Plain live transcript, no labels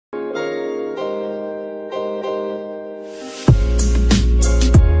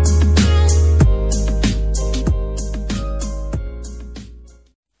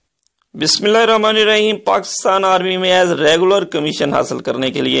بسم اللہ الرحمن الرحیم۔ پاکستان آرمی میں ایز ریگولر کمیشن حاصل کرنے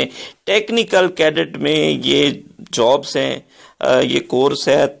کے لیے ٹیکنیکل کیڈٹ میں یہ جابس ہیں، یہ کورس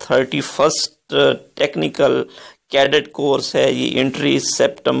ہے 31 ٹیکنیکل کیڈٹ کورس ہے، یہ انٹری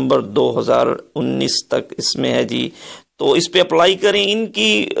سپٹمبر 2019 تک اس میں ہے جی۔ تو اس پہ اپلائی کریں، ان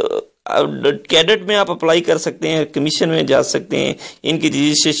کی کیڈٹ میں آپ اپلائی کر سکتے ہیں، کمیشن میں جا سکتے ہیں۔ ان کی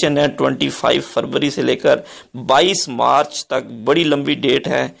رجسٹریشن ہے 25 فروری سے لے کر 22 مارچ تک، بڑی لمبی ڈیٹ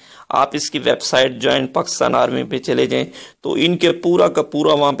ہے۔ آپ اس کی web site join Pakistan army پہ چلے جائیں تو ان کے پورا کا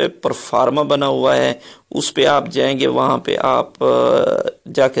پورا وہاں پہ پرفارما بنا ہوا ہے، اس پہ آپ جائیں گے، وہاں پہ آپ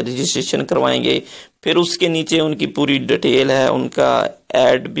جا کے رجسٹریشن کروائیں گے۔ پھر اس کے نیچے ان کی پوری ڈیٹیل ہے، ان کا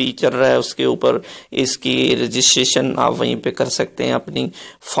ایڈ بھی چل رہا ہے اس کے اوپر، اس کی رجسٹریشن آپ وہیں پہ کر سکتے ہیں، اپنی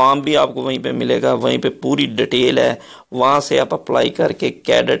فارم بھی آپ کو وہیں پہ ملے گا، وہیں پہ پوری ڈیٹیل ہے، وہاں سے آپ اپلائی کر کے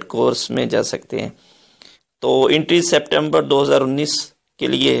کیڈٹ کورس میں جا سکتے ہیں۔ تو انٹری سپٹمبر 2019 کے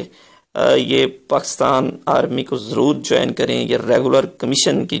لیے یہ پاکستان آرمی کو ضرور جوائن کریں۔ یہ ریگولر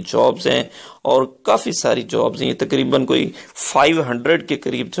کمیشن کی جابز ہیں اور کافی ساری جابز ہیں، یہ تقریباً کوئی 500 کے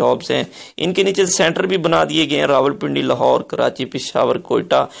قریب جابز ہیں۔ ان کے نیچے سینٹر بھی بنا دیے گئے ہیں، راولپنڈی، لاہور، کراچی، پشاور،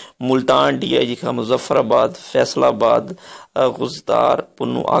 کوئٹہ، ملتان، DAE کا مظفر آباد، فیصل آباد، غزدار،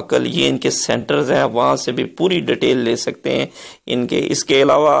 پنو آکل، یہ ان کے سینٹرز ہیں، وہاں سے بھی پوری ڈیٹیل لے سکتے ہیں ان کے۔ اس کے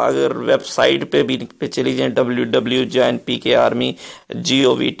علاوہ اگر ویب سائٹ پہ بھی چلی جائیں www.Join PK Army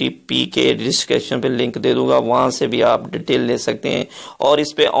GOVT PK description پہ لنک دے دوں گا، وہاں سے بھی آپ ڈیٹیل لے سکتے ہیں۔ اور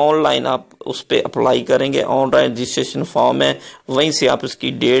اس پہ آن لائن آپ اس پہ اپلائی کریں گے، آن لائن رجسٹریشن فارم ہے، وہیں سے آپ اس کی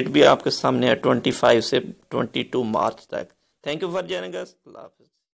ڈیٹ بھی آپ کے سامنے ہے 25 سے 22 مارچ تک۔ تھینک یو فار جوائننگ اس۔ اللہ حافظ۔